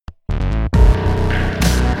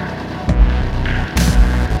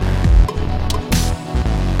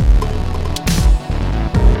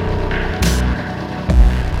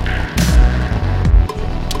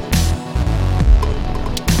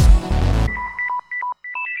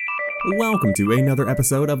Welcome to another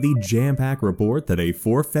episode of the Jampack Report today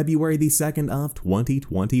for February the 2nd of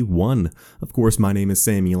 2021. Of course, my name is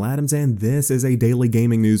Samuel Adams and this is a daily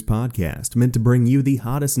gaming news podcast meant to bring you the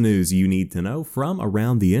hottest news you need to know from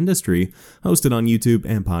around the industry. Hosted on YouTube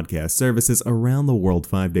and podcast services around the world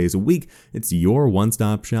 5 days a week, it's your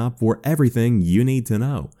one-stop shop for everything you need to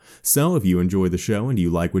know. So if you enjoy the show and you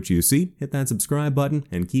like what you see, hit that subscribe button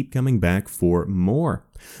and keep coming back for more.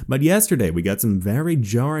 But yesterday we got some very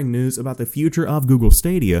jarring news about the future of Google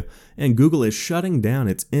Stadia, and Google is shutting down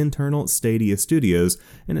its internal Stadia studios,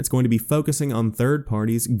 and it's going to be focusing on third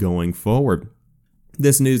parties going forward.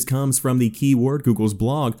 This news comes from the Keyword Google's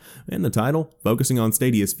blog, and the title, Focusing on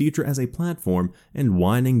Stadia's Future as a Platform and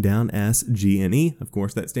Winding Down SG&E. Of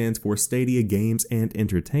course, that stands for Stadia Games and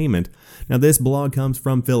Entertainment. Now, this blog comes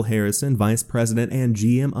from Phil Harrison, Vice President and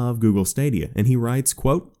GM of Google Stadia, and he writes,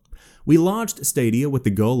 quote, "We launched Stadia with the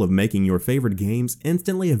goal of making your favorite games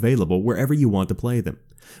instantly available wherever you want to play them.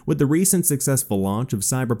 With the recent successful launch of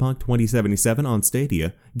Cyberpunk 2077 on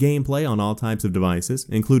Stadia, gameplay on all types of devices,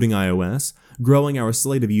 including iOS, growing our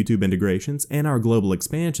slate of YouTube integrations, and our global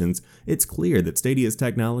expansions, it's clear that Stadia's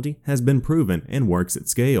technology has been proven and works at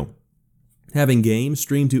scale. Having games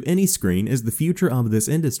streamed to any screen is the future of this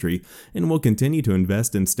industry, and we'll continue to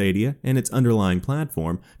invest in Stadia and its underlying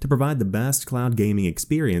platform to provide the best cloud gaming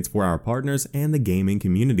experience for our partners and the gaming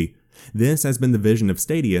community. This has been the vision of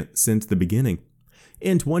Stadia since the beginning.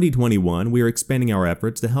 In 2021, we are expanding our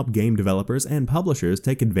efforts to help game developers and publishers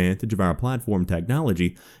take advantage of our platform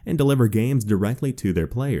technology and deliver games directly to their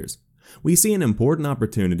players. We see an important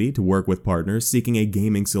opportunity to work with partners seeking a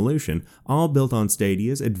gaming solution, all built on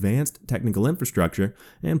Stadia's advanced technical infrastructure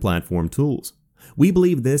and platform tools. We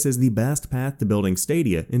believe this is the best path to building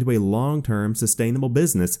Stadia into a long-term sustainable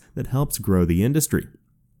business that helps grow the industry.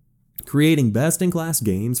 Creating best-in-class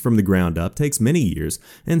games from the ground up takes many years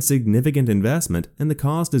and significant investment, and the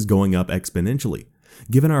cost is going up exponentially.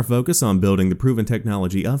 Given our focus on building the proven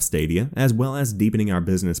technology of Stadia, as well as deepening our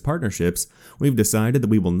business partnerships, we've decided that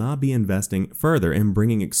we will not be investing further in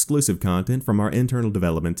bringing exclusive content from our internal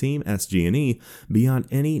development team, SG&E, beyond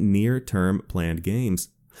any near-term planned games.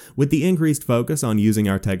 With the increased focus on using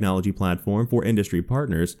our technology platform for industry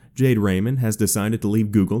partners, Jade Raymond has decided to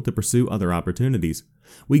leave Google to pursue other opportunities.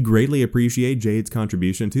 We greatly appreciate Jade's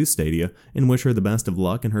contribution to Stadia and wish her the best of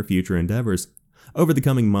luck in her future endeavors. Over the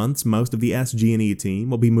coming months, most of the SG&E team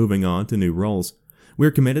will be moving on to new roles.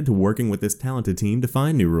 We're committed to working with this talented team to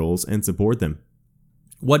find new roles and support them.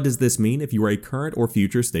 What does this mean if you are a current or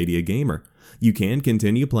future Stadia gamer? You can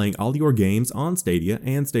continue playing all your games on Stadia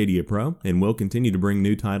and Stadia Pro, and we'll continue to bring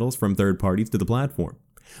new titles from third parties to the platform.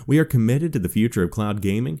 We are committed to the future of cloud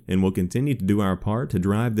gaming, and will continue to do our part to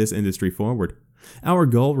drive this industry forward. Our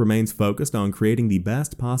goal remains focused on creating the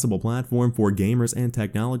best possible platform for gamers and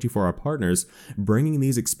technology for our partners, bringing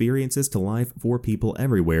these experiences to life for people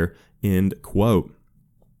everywhere." End quote.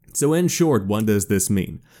 So in short, what does this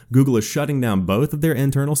mean? Google is shutting down both of their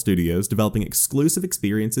internal studios, developing exclusive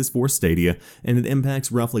experiences for Stadia, and it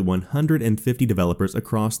impacts roughly 150 developers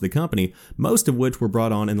across the company, most of which were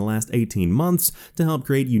brought on in the last 18 months to help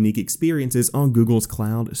create unique experiences on Google's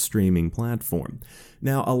cloud streaming platform.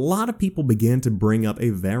 Now, a lot of people begin to bring up a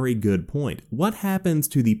very good point. What happens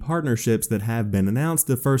to the partnerships that have been announced?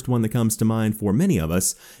 The first one that comes to mind for many of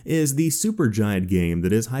us is the Supergiant game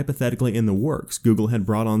that is hypothetically in the works. Google had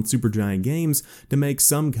brought on Supergiant Games to make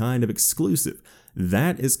some kind of exclusive.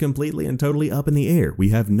 That is completely and totally up in the air. We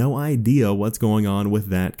have no idea what's going on with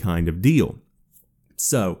that kind of deal.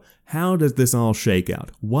 So, how does this all shake out?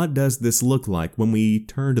 What does this look like when we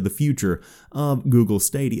turn to the future of Google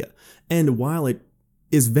Stadia? And while it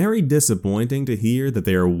is very disappointing to hear that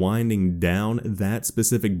they are winding down that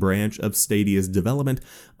specific branch of Stadia's development,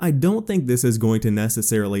 I don't think this is going to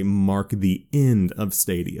necessarily mark the end of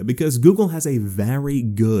Stadia, because Google has a very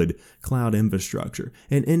good cloud infrastructure,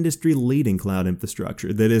 an industry-leading cloud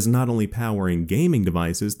infrastructure that is not only powering gaming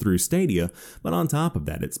devices through Stadia, but on top of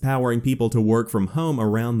that, it's powering people to work from home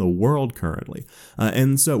around the world currently.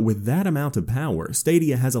 And so with that amount of power,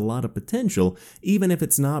 Stadia has a lot of potential, even if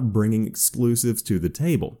it's not bringing exclusives to the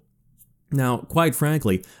table. Now, quite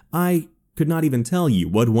frankly, I could not even tell you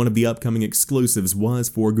what one of the upcoming exclusives was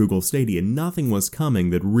for Google Stadia. Nothing was coming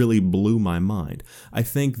that really blew my mind. I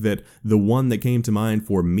think that the one that came to mind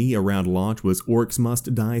for me around launch was Orcs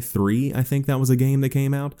Must Die 3. I think that was a game that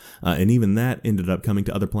came out, and even that ended up coming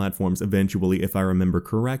to other platforms eventually, if I remember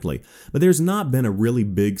correctly. But there's not been a really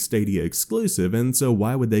big Stadia exclusive, and so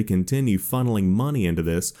why would they continue funneling money into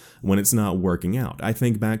this when it's not working out? I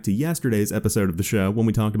think back to yesterday's episode of the show when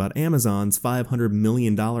we talked about Amazon's $500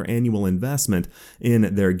 million annual investment investment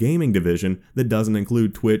in their gaming division that doesn't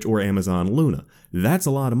include Twitch or Amazon Luna. That's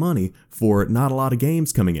a lot of money for not a lot of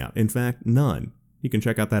games coming out. In fact, none. You can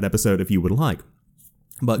check out that episode if you would like.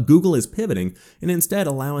 But Google is pivoting and instead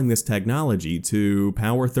allowing this technology to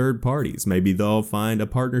power third parties. Maybe they'll find a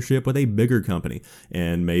partnership with a bigger company,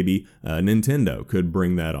 and maybe Nintendo could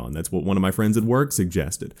bring that on. That's what one of my friends at work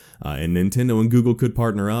suggested. And Nintendo and Google could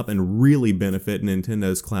partner up and really benefit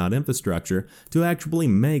Nintendo's cloud infrastructure to actually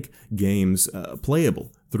make games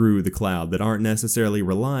playable through the cloud that aren't necessarily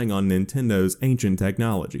relying on Nintendo's ancient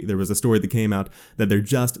technology. There was a story that came out that they're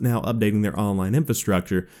just now updating their online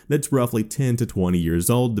infrastructure that's roughly 10 to 20 years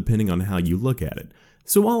old, depending on how you look at it.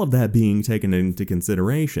 So all of that being taken into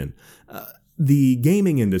consideration, the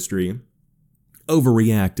gaming industry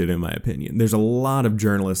overreacted, in my opinion. There's a lot of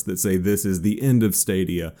journalists that say this is the end of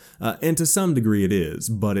Stadia, and to some degree it is,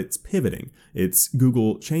 but it's pivoting. It's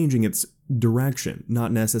Google changing its direction, not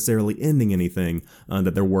necessarily ending anything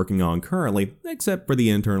that they're working on currently, except for the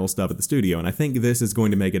internal stuff at the studio. And I think this is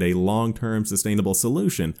going to make it a long-term sustainable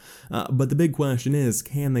solution. But the big question is,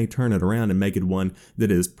 can they turn it around and make it one that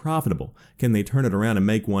is profitable? Can they turn it around and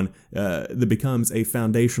make one that becomes a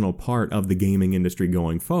foundational part of the gaming industry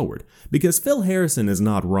going forward? Because Phil Harrison is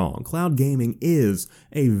not wrong. Cloud gaming is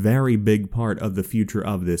a very big part of the future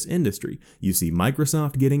of this industry. You see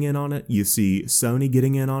Microsoft getting in on it. You see Sony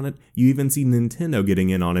getting in on it. You even see Nintendo getting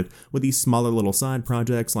in on it with these smaller little side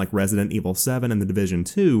projects like Resident Evil 7 and The Division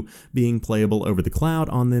 2 being playable over the cloud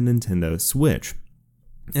on the Nintendo Switch.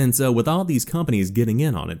 And so with all these companies getting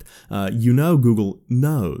in on it, Google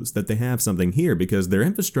knows that they have something here because their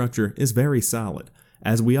infrastructure is very solid.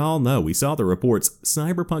 As we all know, we saw the reports,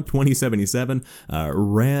 Cyberpunk 2077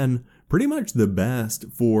 ran pretty much the best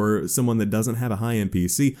for someone that doesn't have a high-end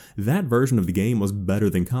PC. That version of the game was better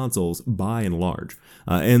than consoles by and large.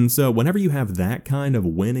 And so whenever you have that kind of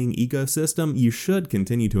winning ecosystem, you should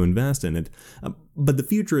continue to invest in it. But the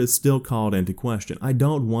future is still called into question. I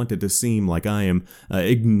don't want it to seem like I am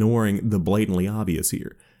ignoring the blatantly obvious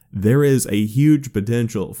here. There is a huge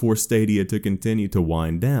potential for Stadia to continue to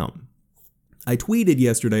wind down. I tweeted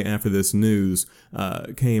yesterday after this news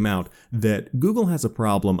came out that Google has a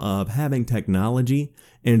problem of having technology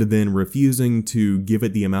and then refusing to give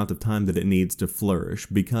it the amount of time that it needs to flourish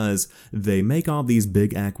because they make all these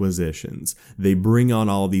big acquisitions. They bring on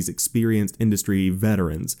all these experienced industry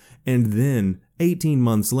veterans, and then 18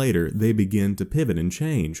 months later, they begin to pivot and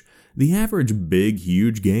change. The average big,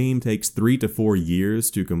 huge game takes 3 to 4 years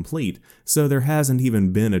to complete, so there hasn't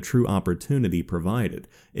even been a true opportunity provided.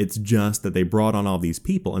 It's just that they brought on all these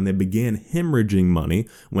people and they began hemorrhaging money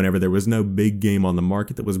whenever there was no big game on the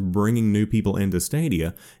market that was bringing new people into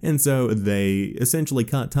Stadia, and so they essentially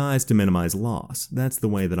cut ties to minimize loss. That's the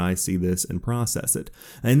way that I see this and process it.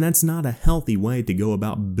 And that's not a healthy way to go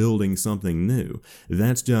about building something new.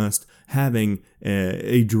 That's just having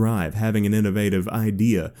a drive, having an innovative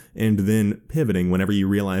idea, and then pivoting whenever you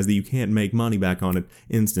realize that you can't make money back on it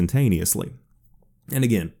instantaneously. And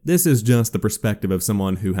again, this is just the perspective of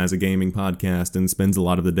someone who has a gaming podcast and spends a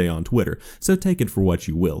lot of the day on Twitter, so take it for what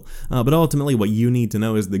you will. But ultimately, what you need to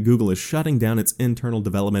know is that Google is shutting down its internal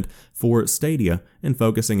development for Stadia and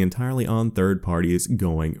focusing entirely on third parties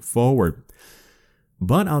going forward.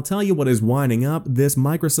 But I'll tell you what is winding up this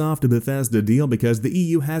Microsoft-Bethesda deal because the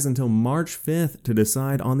EU has until March 5th to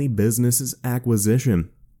decide on the business's acquisition.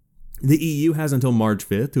 The EU has until March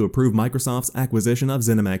 5th to approve Microsoft's acquisition of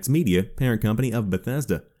ZeniMax Media, parent company of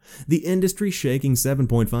Bethesda. The industry-shaking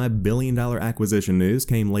 $7.5 billion acquisition news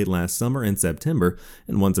came late last summer in September,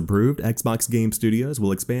 and once approved, Xbox Game Studios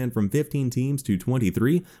will expand from 15 teams to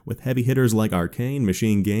 23, with heavy hitters like Arcane,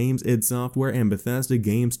 Machine Games, id Software, and Bethesda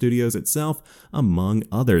Game Studios itself, among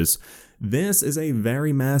others. This is a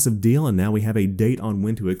very massive deal, and now we have a date on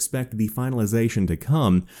when to expect the finalization to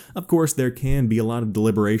come. Of course, there can be a lot of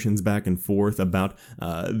deliberations back and forth about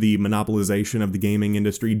the monopolization of the gaming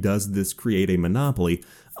industry. Does this create a monopoly?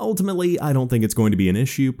 Ultimately, I don't think it's going to be an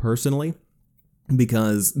issue, personally,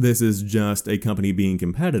 because this is just a company being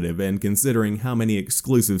competitive, and considering how many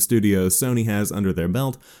exclusive studios Sony has under their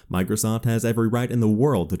belt, Microsoft has every right in the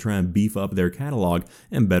world to try and beef up their catalog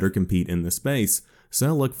and better compete in the space.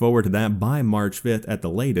 So look forward to that by March 5th at the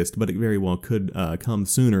latest, but it very well could come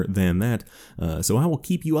sooner than that. So I will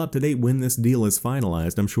keep you up to date when this deal is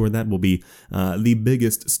finalized. I'm sure that will be the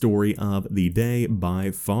biggest story of the day by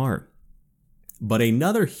far. But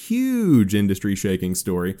another huge industry-shaking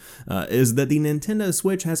story is that the Nintendo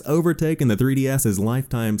Switch has overtaken the 3DS's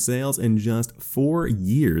lifetime sales in just 4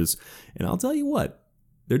 years. And I'll tell you what,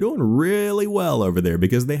 they're doing really well over there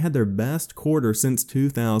because they had their best quarter since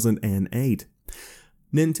 2008.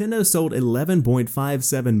 Nintendo sold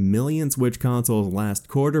 11.57 million Switch consoles last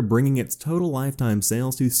quarter, bringing its total lifetime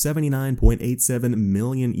sales to 79.87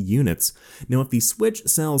 million units. Now, if the Switch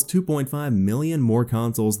sells 2.5 million more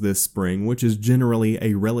consoles this spring, which is generally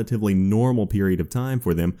a relatively normal period of time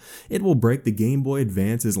for them, it will break the Game Boy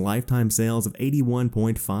Advance's lifetime sales of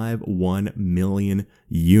 81.51 million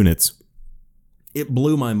units. It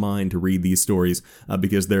blew my mind to read these stories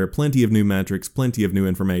because there are plenty of new metrics, plenty of new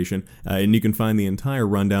information, and you can find the entire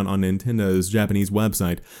rundown on Nintendo's Japanese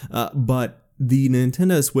website. But the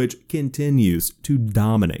Nintendo Switch continues to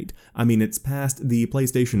dominate. I mean, it's past the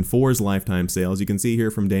PlayStation 4's lifetime sales. You can see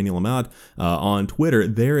here from Daniel Ahmad on Twitter,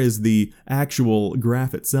 there is the actual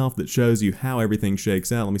graph itself that shows you how everything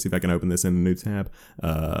shakes out. Let me see if I can open this in a new tab.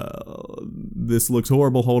 This looks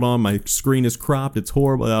horrible. Hold on, my screen is cropped. It's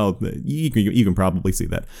horrible. Oh, you can probably see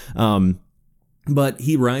that. But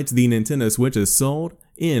he writes, the Nintendo Switch is sold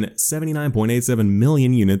in 79.87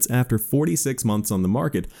 million units after 46 months on the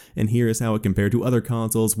market, and here is how it compared to other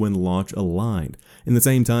consoles when launch aligned. In the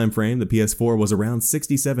same time frame, the PS4 was around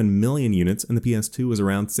 67 million units, and the PS2 was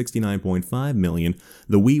around 69.5 million.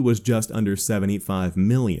 The Wii was just under 75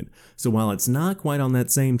 million. So while it's not quite on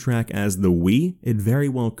that same track as the Wii, it very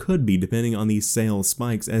well could be depending on these sales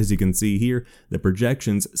spikes. As you can see here, the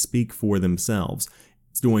projections speak for themselves.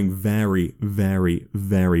 It's doing very, very,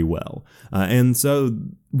 very well. And so,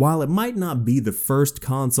 while it might not be the first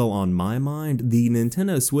console on my mind, the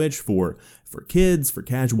Nintendo Switch for kids, for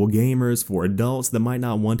casual gamers, for adults that might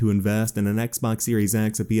not want to invest in an Xbox Series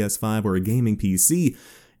X, a PS5, or a gaming PC,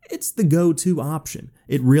 it's the go-to option.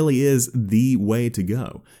 It really is the way to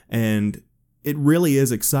go. And it really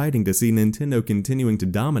is exciting to see Nintendo continuing to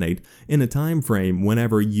dominate in a time frame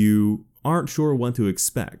whenever you aren't sure what to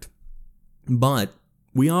expect. But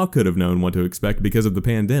we all could have known what to expect because of the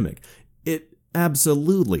pandemic. It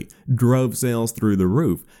absolutely drove sales through the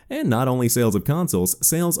roof, and not only sales of consoles,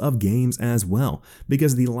 sales of games as well,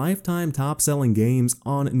 because the lifetime top-selling games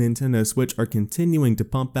on Nintendo Switch are continuing to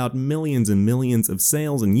pump out millions and millions of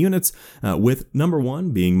sales and units, with number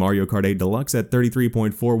one being Mario Kart 8 Deluxe at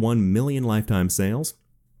 33.41 million lifetime sales,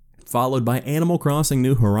 followed by Animal Crossing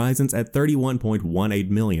New Horizons at 31.18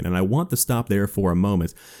 million, and I want to stop there for a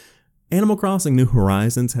moment. Animal Crossing New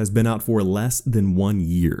Horizons has been out for less than 1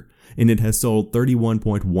 year, and it has sold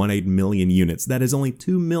 31.18 million units. That is only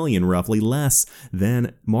 2 million roughly less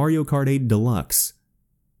than Mario Kart 8 Deluxe,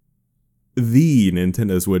 the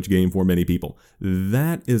Nintendo Switch game for many people.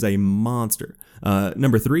 That is a monster.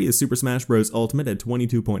 Number 3 is Super Smash Bros. Ultimate at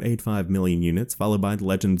 22.85 million units, followed by The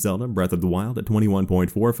Legend of Zelda Breath of the Wild at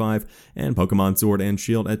 21.45, and Pokemon Sword and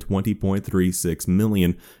Shield at 20.36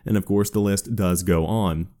 million. And of course, the list does go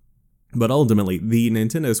on. But ultimately, the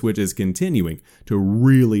Nintendo Switch is continuing to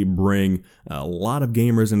really bring a lot of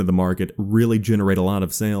gamers into the market, really generate a lot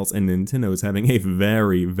of sales, and Nintendo is having a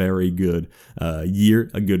very, very good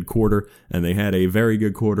year, a good quarter, and they had a very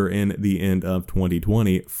good quarter in the end of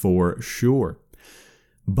 2020 for sure.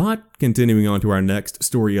 But continuing on to our next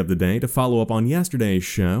story of the day, to follow up on yesterday's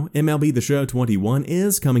show, MLB The Show 21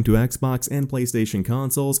 is coming to Xbox and PlayStation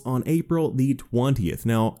consoles on April the 20th.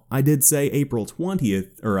 Now, I did say April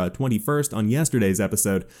 20th, or 21st on yesterday's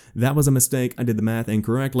episode. That was a mistake. I did the math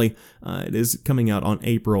incorrectly. It is coming out on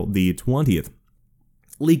April the 20th.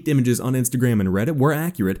 Leaked images on Instagram and Reddit were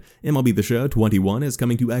accurate. MLB The Show 21 is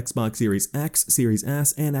coming to Xbox Series X, Series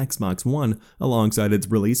S, and Xbox One, alongside its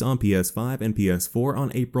release on PS5 and PS4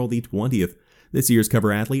 on April the 20th. This year's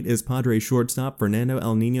cover athlete is Padres shortstop Fernando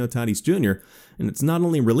El Nino Tatis Jr., and it's not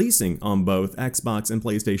only releasing on both Xbox and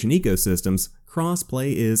PlayStation ecosystems,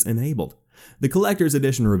 cross-play is enabled. The Collector's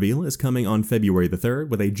Edition reveal is coming on February the 3rd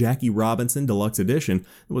with a Jackie Robinson Deluxe Edition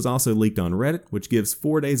that was also leaked on Reddit, which gives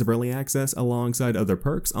 4 days of early access alongside other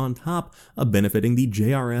perks on top of benefiting the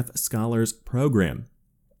JRF Scholars Program.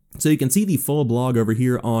 So you can see the full blog over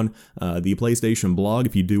here on the PlayStation blog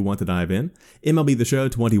if you do want to dive in. MLB The Show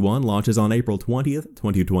 21 launches on April 20th,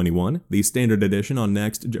 2021. The standard edition on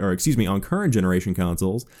on current generation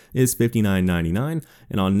consoles is $59.99,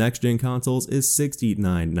 and on next gen consoles is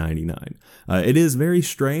 $69.99. It is very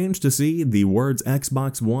strange to see the words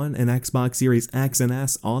Xbox One and Xbox Series X and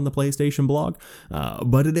S on the PlayStation blog,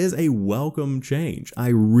 but it is a welcome change. I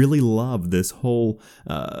really love this whole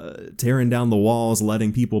tearing down the walls,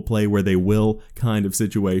 letting people play where they will kind of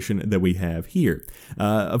situation that we have here.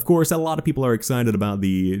 Of course, a lot of people are excited about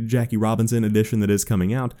the Jackie Robinson edition that is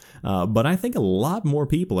coming out, but I think a lot more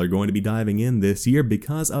people are going to be diving in this year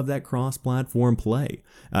because of that cross-platform play.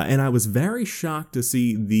 And I was very shocked to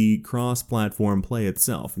see the cross-platform play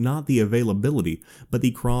itself, not the availability, but the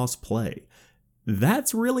cross-play.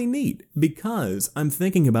 That's really neat because I'm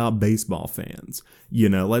thinking about baseball fans. You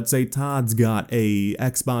know, let's say Todd's got a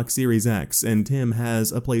Xbox Series X and Tim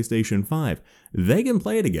has a PlayStation 5. They can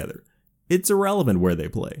play together. It's irrelevant where they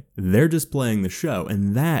play. They're just playing the show,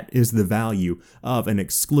 and that is the value of an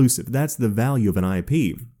exclusive. That's the value of an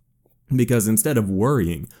IP. Because instead of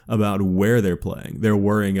worrying about where they're playing, they're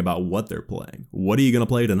worrying about what they're playing. What are you going to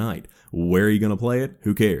play tonight? Where are you going to play it?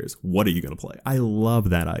 Who cares? What are you going to play? I love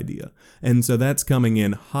that idea. And so that's coming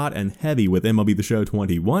in hot and heavy with MLB The Show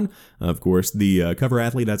 21. Of course, the cover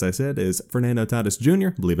athlete, as I said, is Fernando Tatis Jr.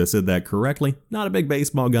 I believe I said that correctly. Not a big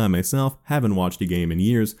baseball guy myself. Haven't watched a game in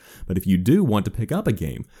years. But if you do want to pick up a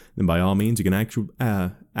game, then by all means, you can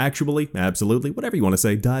absolutely, whatever you want to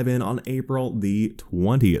say, dive in on April the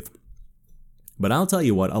 20th. But I'll tell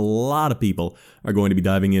you what a lot of people are going to be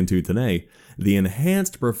diving into today, the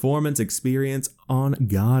enhanced performance experience on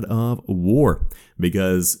God of War,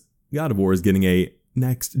 because God of War is getting a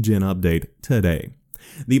next-gen update today.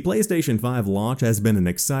 The PlayStation 5 launch has been an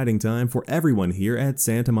exciting time for everyone here at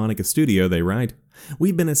Santa Monica Studio, they write.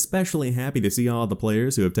 We've been especially happy to see all the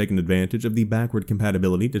players who have taken advantage of the backward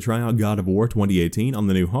compatibility to try out God of War 2018 on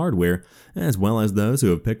the new hardware, as well as those who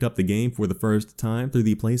have picked up the game for the first time through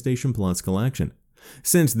the PlayStation Plus collection.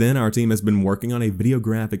 Since then, our team has been working on a video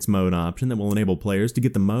graphics mode option that will enable players to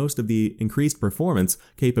get the most of the increased performance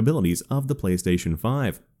capabilities of the PlayStation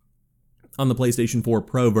 5. On the PlayStation 4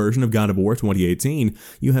 Pro version of God of War 2018,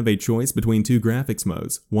 you have a choice between two graphics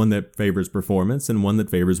modes, one that favors performance and one that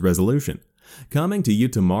favors resolution. Coming to you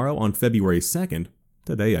tomorrow on February 2nd,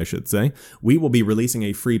 today I should say, we will be releasing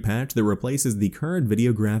a free patch that replaces the current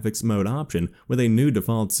video graphics mode option with a new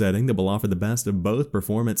default setting that will offer the best of both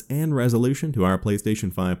performance and resolution to our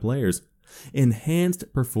PlayStation 5 players.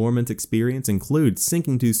 Enhanced performance experience includes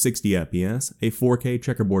syncing to 60 FPS, a 4K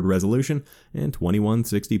checkerboard resolution, and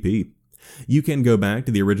 2160p. You can go back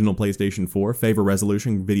to the original PlayStation 4 favor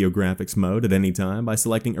resolution video graphics mode at any time by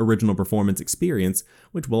selecting Original Performance Experience,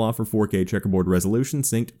 which will offer 4K checkerboard resolution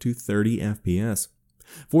synced to 30 FPS.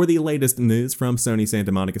 For the latest news from Sony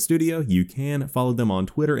Santa Monica Studio, you can follow them on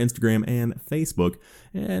Twitter, Instagram, and Facebook.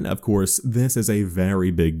 And of course, this is a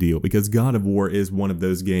very big deal because God of War is one of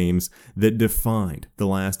those games that defined the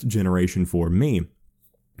last generation for me.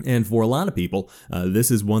 And for a lot of people, this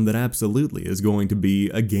is one that absolutely is going to be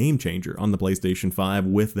a game changer on the PlayStation 5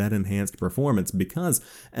 with that enhanced performance, because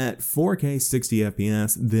at 4K 60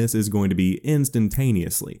 FPS, this is going to be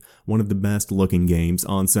instantaneously one of the best looking games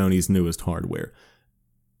on Sony's newest hardware.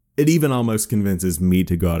 It even almost convinces me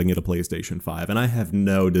to go out and get a PlayStation 5, and I have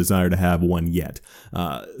no desire to have one yet.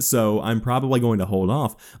 So I'm probably going to hold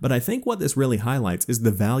off, but I think what this really highlights is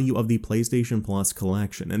the value of the PlayStation Plus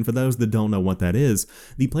collection. And for those that don't know what that is,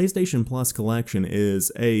 the PlayStation Plus collection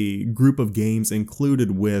is a group of games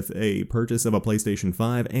included with a purchase of a PlayStation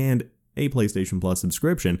 5 and a PlayStation Plus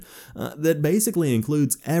subscription that basically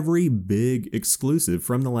includes every big exclusive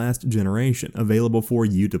from the last generation available for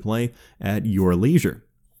you to play at your leisure.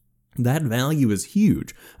 That value is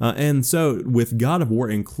huge, and so with God of War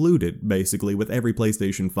included, basically, with every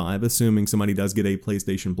PlayStation 5, assuming somebody does get a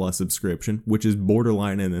PlayStation Plus subscription, which is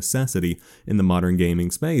borderline a necessity in the modern gaming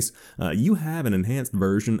space, you have an enhanced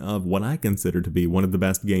version of what I consider to be one of the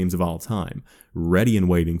best games of all time, ready and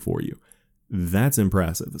waiting for you. That's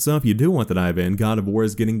impressive. So if you do want to dive in, God of War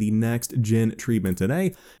is getting the next-gen treatment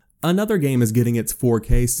today. Another game is getting its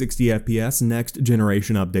 4K 60 FPS next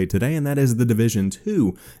generation update today, and that is The Division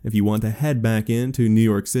 2. If you want to head back into New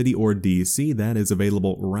York City or DC, that is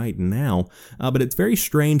available right now. But it's very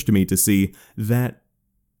strange to me to see that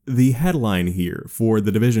the headline here for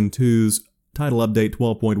The Division 2's Title Update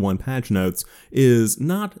 12.1 patch notes is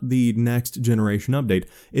not the next generation update.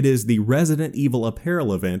 It is the Resident Evil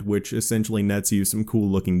apparel event, which essentially nets you some cool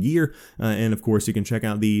looking gear. And of course, you can check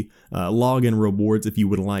out the login rewards if you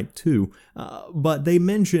would like to. But they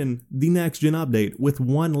mention the next gen update with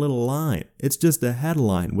one little line. It's just a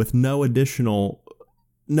headline with no additional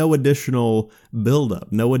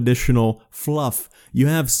build-up, no additional fluff. You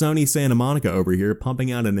have Sony Santa Monica over here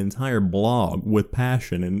pumping out an entire blog with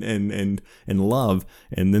passion and love,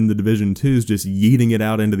 and then The Division 2's just yeeting it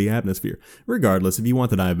out into the atmosphere. Regardless, if you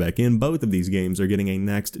want to dive back in, both of these games are getting a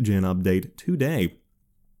next-gen update today.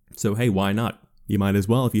 So hey, why not? You might as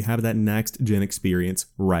well if you have that next-gen experience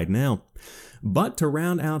right now. But to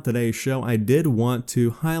round out today's show, I did want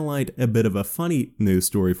to highlight a bit of a funny news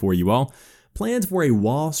story for you all. Plans for a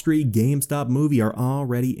Wall Street GameStop movie are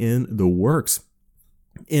already in the works.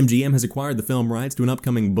 MGM has acquired the film rights to an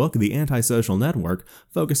upcoming book, The Antisocial Network,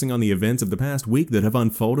 focusing on the events of the past week that have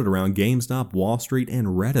unfolded around GameStop, Wall Street, and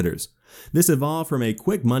Redditors. This evolved from a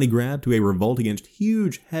quick money grab to a revolt against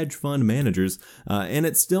huge hedge fund managers, and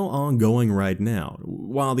it's still ongoing right now.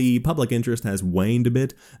 While the public interest has waned a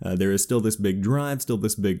bit, there is still this big drive, still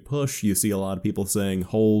this big push. You see a lot of people saying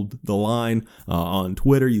hold the line. On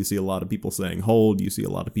Twitter, you see a lot of people saying hold. You see a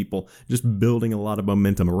lot of people just building a lot of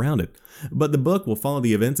momentum around it. But the book will follow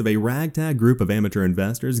the events of a ragtag group of amateur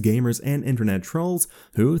investors, gamers, and internet trolls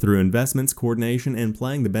who, through investments, coordination, and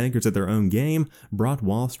playing the bankers at their own game, brought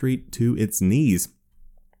Wall Street to its knees.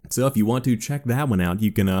 So if you want to check that one out,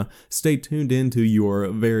 you can stay tuned into your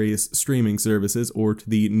various streaming services or to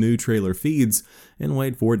the new trailer feeds and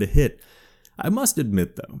wait for it to hit. I must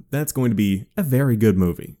admit, though, that's going to be a very good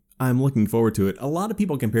movie. I'm looking forward to it. A lot of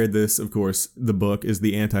people compared this, of course, the book is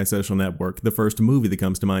The Anti-Social Network. The first movie that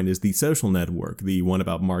comes to mind is The Social Network, the one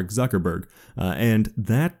about Mark Zuckerberg, and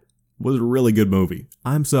that was a really good movie.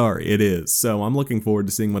 I'm sorry, it is. So I'm looking forward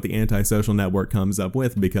to seeing what The Anti-Social Network comes up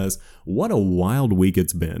with, because what a wild week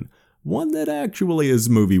it's been. One that actually is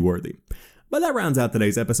movie-worthy. But that rounds out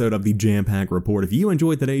today's episode of the Jampack Report. If you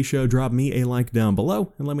enjoyed today's show, drop me a like down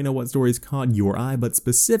below and let me know what stories caught your eye, but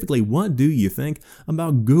specifically, what do you think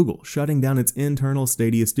about Google shutting down its internal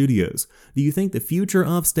Stadia studios? Do you think the future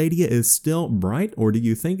of Stadia is still bright, or do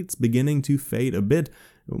you think it's beginning to fade a bit?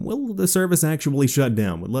 Will the service actually shut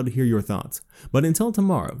down? Would love to hear your thoughts. But until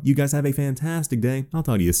tomorrow, you guys have a fantastic day. I'll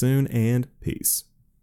talk to you soon, and peace.